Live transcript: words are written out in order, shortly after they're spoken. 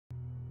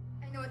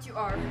what you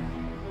are.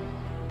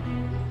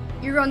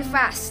 You run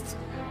fast.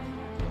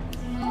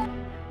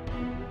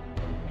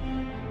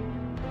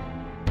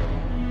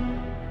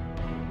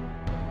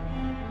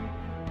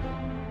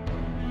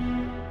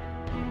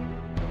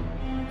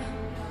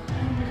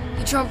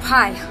 You jump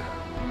high.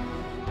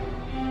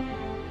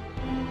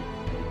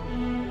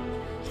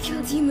 You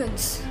kill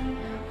demons.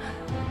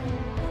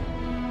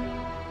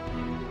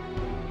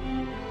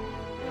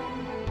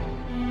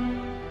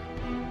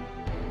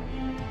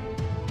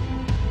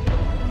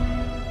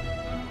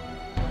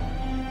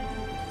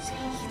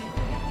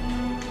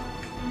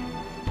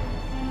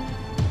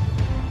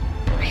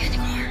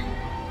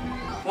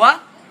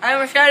 What?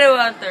 I'm a shadow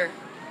hunter.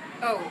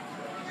 Oh,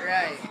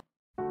 right.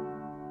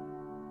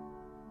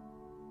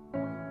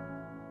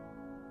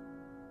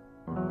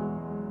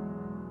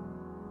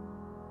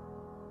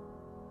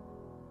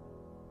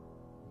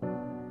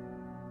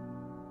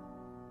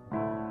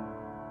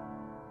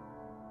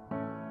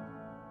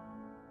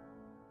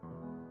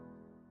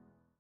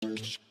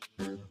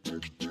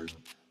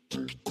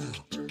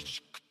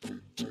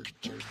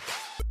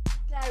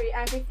 Clary,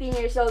 I'm 15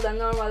 years old, I'm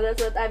normal,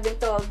 that's what I've been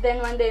told. Then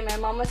one day my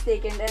mom was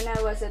taken and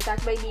I was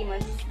attacked by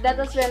demons. That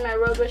was when my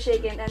world was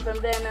shaken, and from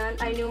then on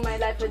I knew my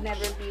life would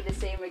never be the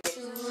same again.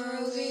 The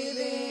world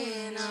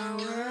within our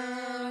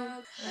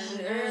world,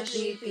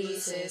 unearthly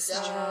pieces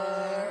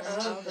are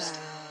abound.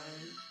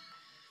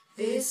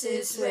 This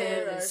is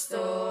where our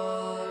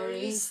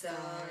story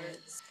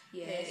starts.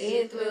 Yeah,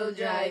 it will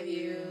drive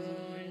you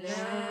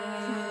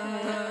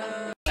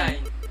nuts.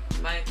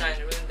 Mankind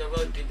ruined the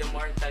world with the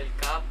mortal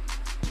cup.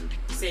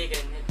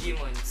 Satan and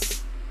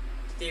demons.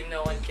 Team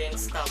no one can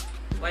stop.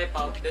 Wipe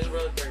out the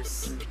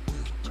worlders.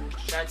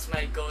 That's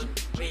my goal.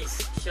 Race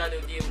shadow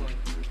demon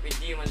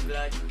with demon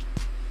blood.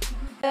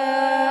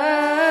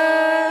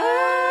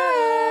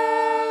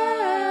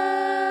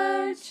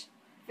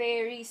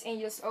 Fairies,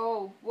 angels,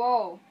 oh,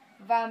 whoa.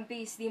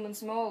 Vampires,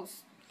 demons,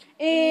 moles.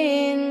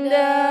 In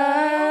the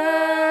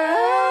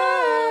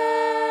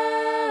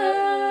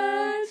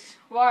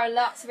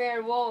Warlocks,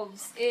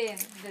 werewolves in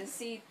the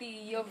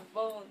city of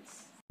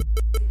bones.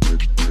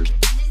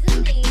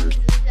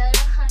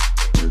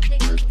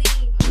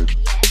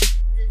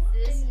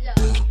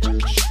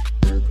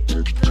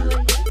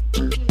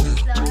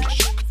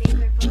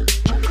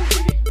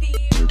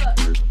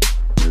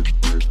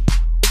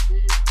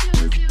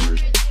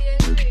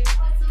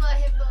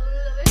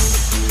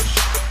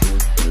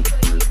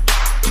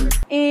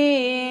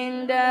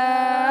 In the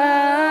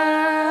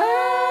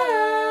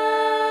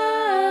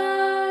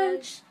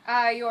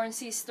Iron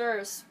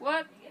sisters.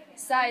 What?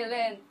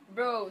 Silent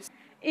bros.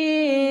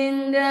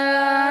 in the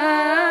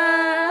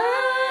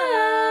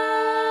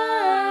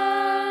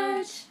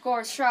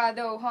Course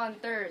shadow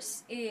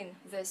hunters in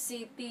the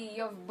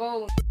city of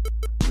bones.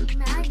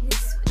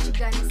 Magnus, what you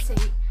gonna say?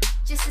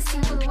 Just a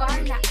simple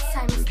warlock,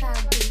 Simon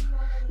Stabby.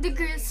 The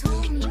girl's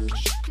homie,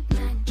 but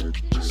man,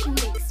 she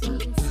makes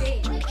me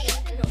insane.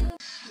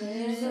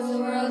 There's a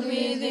world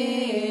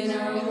within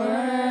our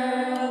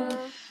world,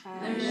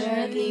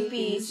 unearthly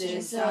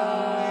pieces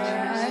are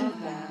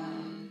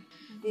unfound.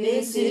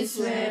 This is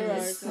where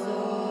our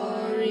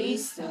story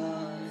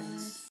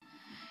starts.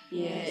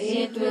 Yeah,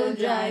 it will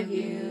drive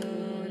you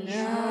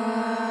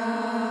nuts.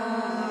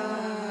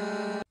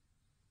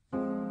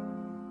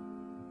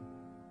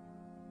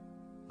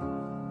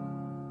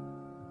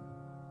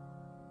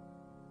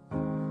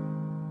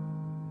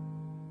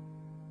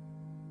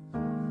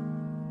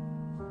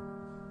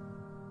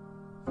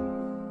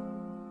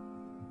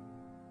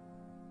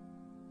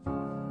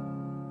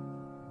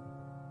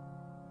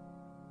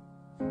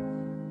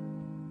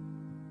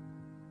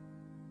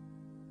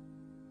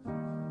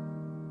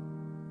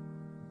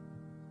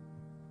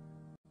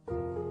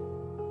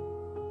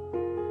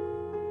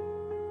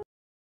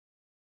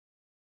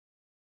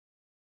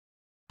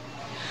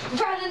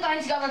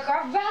 Valentine's got the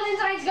cup!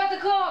 Valentine's got the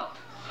cup!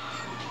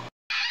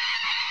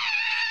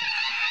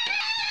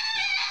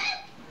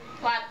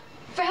 What?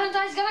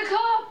 Valentine's got a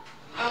cup!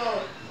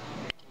 Oh,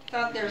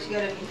 thought there was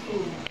gonna be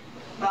food.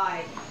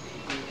 Bye.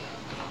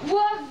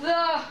 What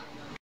the?